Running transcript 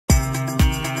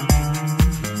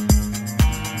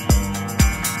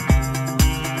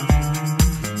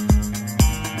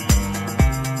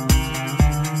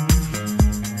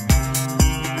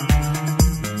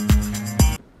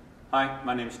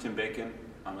My name is Tim Bacon.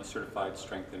 I'm a certified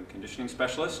strength and conditioning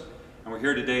specialist, and we're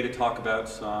here today to talk about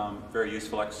some very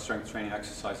useful strength training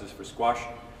exercises for squash.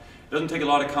 It doesn't take a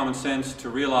lot of common sense to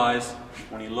realize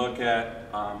when you look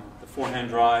at the forehand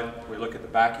drive, or you look at the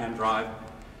backhand drive,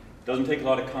 it doesn't take a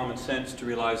lot of common sense to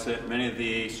realize that many of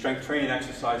the strength training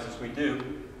exercises we do,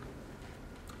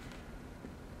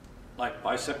 like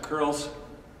bicep curls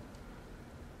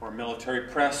or military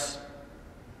press,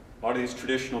 a lot of these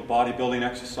traditional bodybuilding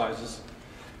exercises,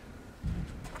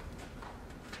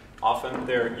 often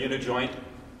they're unijoint,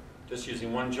 just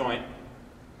using one joint.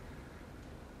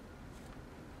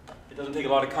 It doesn't take a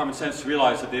lot of common sense to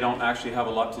realize that they don't actually have a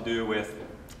lot to do with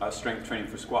strength training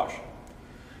for squash.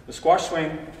 The squash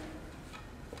swing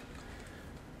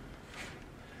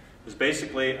is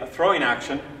basically a throwing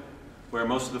action where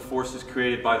most of the force is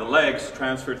created by the legs,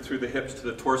 transferred through the hips to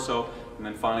the torso, and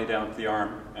then finally down to the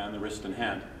arm and the wrist and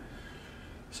hand.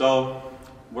 So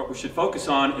what we should focus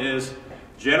on is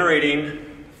generating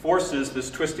forces,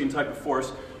 this twisting type of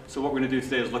force. So what we're going to do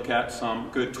today is look at some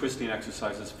good twisting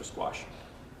exercises for squash.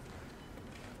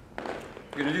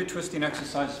 We're going to do twisting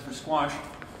exercises for squash.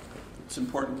 It's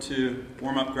important to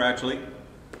warm up gradually.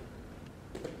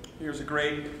 Here's a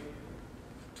great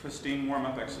twisting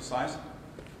warm-up exercise.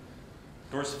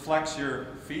 Dorsiflex your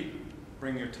feet,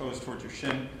 bring your toes towards your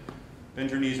shin,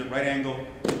 bend your knees at right angle,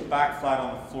 back flat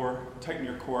on the floor, tighten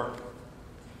your core,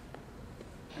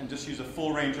 and just use a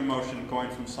full range of motion going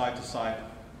from side to side.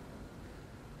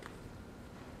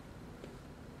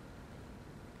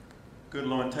 Good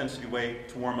low intensity way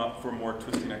to warm up for more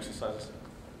twisting exercises.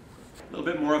 A little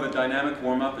bit more of a dynamic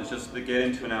warm-up is just to get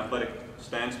into an athletic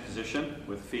stance position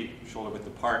with feet shoulder width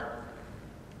apart.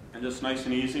 And just nice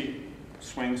and easy,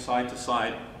 swing side to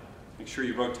side. Make sure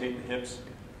you rotate the hips,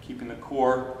 keeping the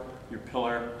core, your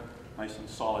pillar, nice and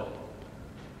solid.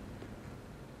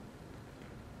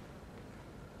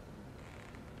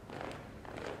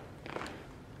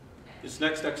 This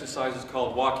next exercise is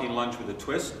called walking lunge with a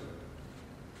twist.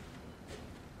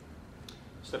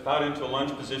 Step out into a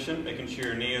lunge position, making sure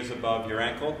your knee is above your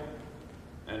ankle,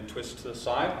 and twist to the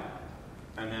side,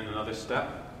 and then another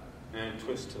step, and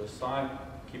twist to the side,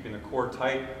 keeping the core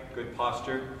tight, good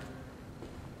posture.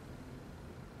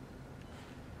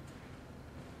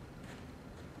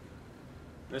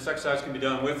 This exercise can be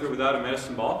done with or without a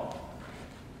medicine ball.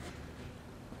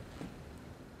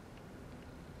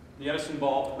 The medicine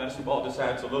ball just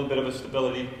adds a little bit of a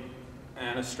stability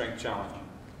and a strength challenge.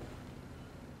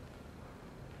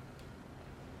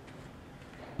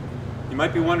 You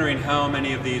might be wondering how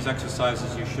many of these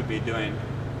exercises you should be doing.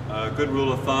 A good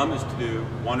rule of thumb is to do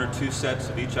 1 or 2 sets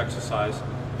of each exercise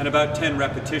and about 10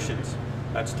 repetitions.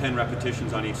 That's 10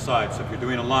 repetitions on each side. So if you're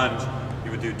doing a lunge,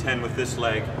 you would do 10 with this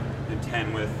leg and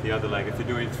 10 with the other leg. If you're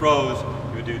doing throws,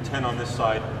 you would do 10 on this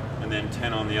side and then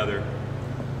 10 on the other.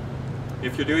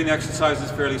 If you're doing the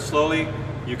exercises fairly slowly,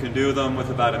 you can do them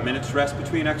with about a minute's rest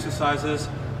between exercises.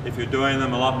 If you're doing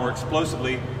them a lot more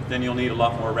explosively, then you'll need a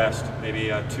lot more rest,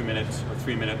 maybe 2 minutes or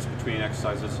 3 minutes between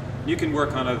exercises. You can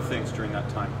work on other things during that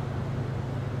time.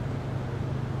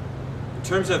 In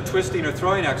terms of twisting or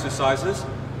throwing exercises,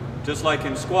 just like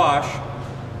in squash,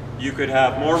 you could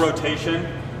have more rotation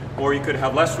or you could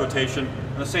have less rotation.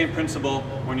 And the same principle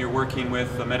when you're working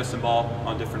with a medicine ball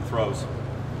on different throws.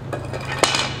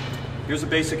 Here's a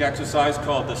basic exercise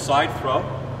called the side throw.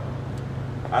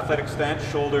 Athletic stance,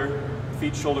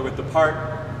 feet shoulder width apart.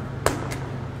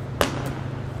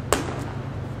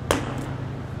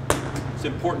 It's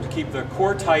important to keep the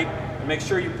core tight and make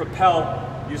sure you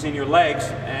propel using your legs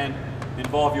and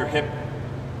involve your hip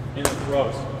in the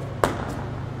throws.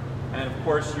 And of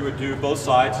course you would do both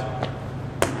sides.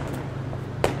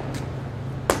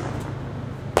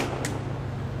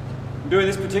 I'm doing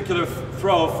this particular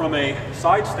throw from a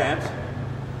side stance,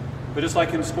 but just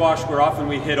like in squash where often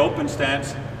we hit open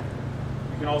stance,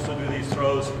 you can also do these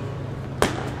throws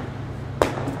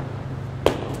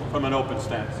from an open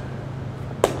stance.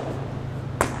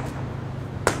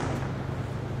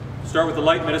 Start with the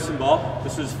light medicine ball.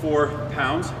 This is 4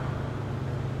 pounds.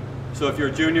 So if you're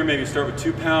a junior, maybe start with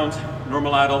 2 pounds,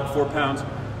 normal adult 4 pounds,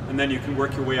 and then you can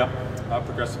work your way up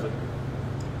progressively.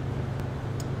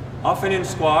 Often in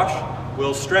squash,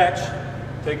 we'll stretch,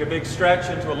 take a big stretch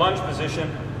into a lunge position,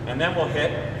 and then we'll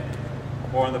hit.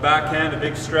 Or on the backhand, a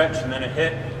big stretch and then a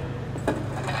hit.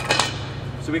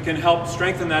 So we can help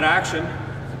strengthen that action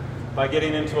by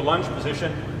getting into a lunge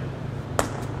position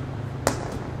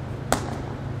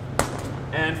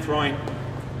and throwing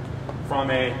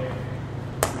from a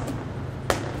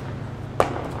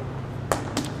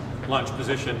lunge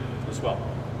position as well.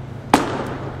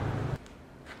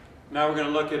 Now we're going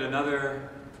to look at another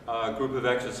group of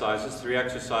exercises, 3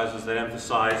 exercises that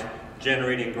emphasize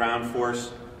generating ground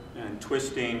force and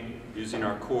twisting using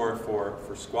our core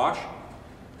for squash.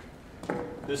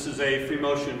 This is a free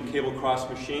motion cable cross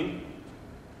machine.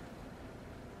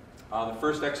 The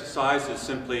first exercise is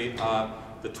simply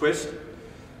the twist,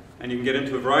 and you can get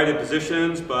into a variety of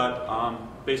positions,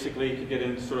 but basically you can get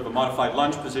into sort of a modified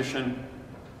lunge position,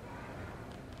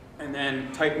 and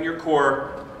then tighten your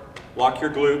core, lock your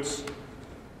glutes,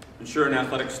 ensure an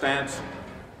athletic stance.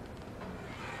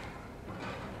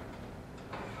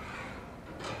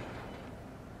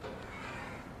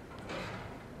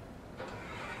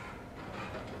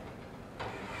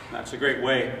 That's a great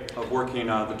way of working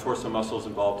the torso muscles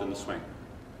involved in the swing.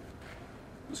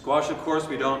 In squash, of course,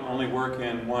 we don't only work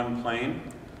in one plane.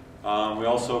 We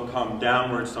also come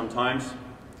downwards sometimes.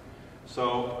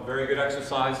 So a very good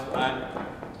exercise for that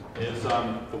is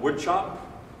the wood chop.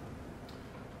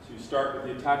 So you start with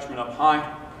the attachment up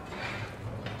high,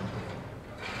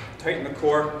 tighten the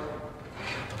core,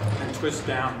 and twist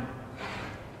down.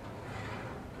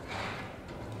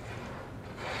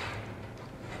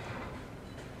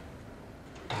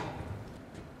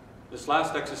 This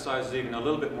last exercise is even a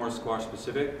little bit more squash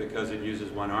specific because it uses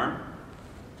one arm.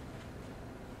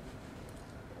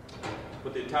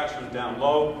 Put the attachment down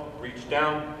low, reach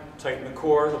down, tighten the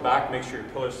core, the back, make sure your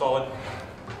pillar's solid.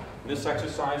 In this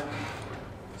exercise,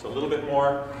 it's a little bit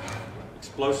more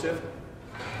explosive.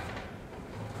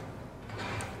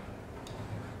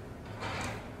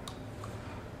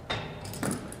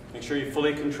 Make sure you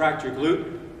fully contract your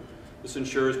glute. This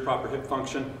ensures proper hip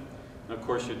function. And of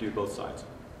course, you do both sides.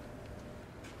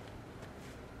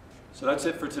 So that's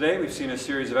it for today. We've seen a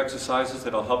series of exercises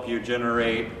that will help you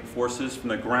generate forces from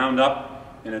the ground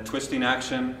up in a twisting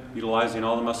action, utilizing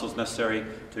all the muscles necessary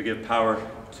to give power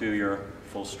to your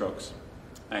full strokes.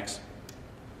 Thanks.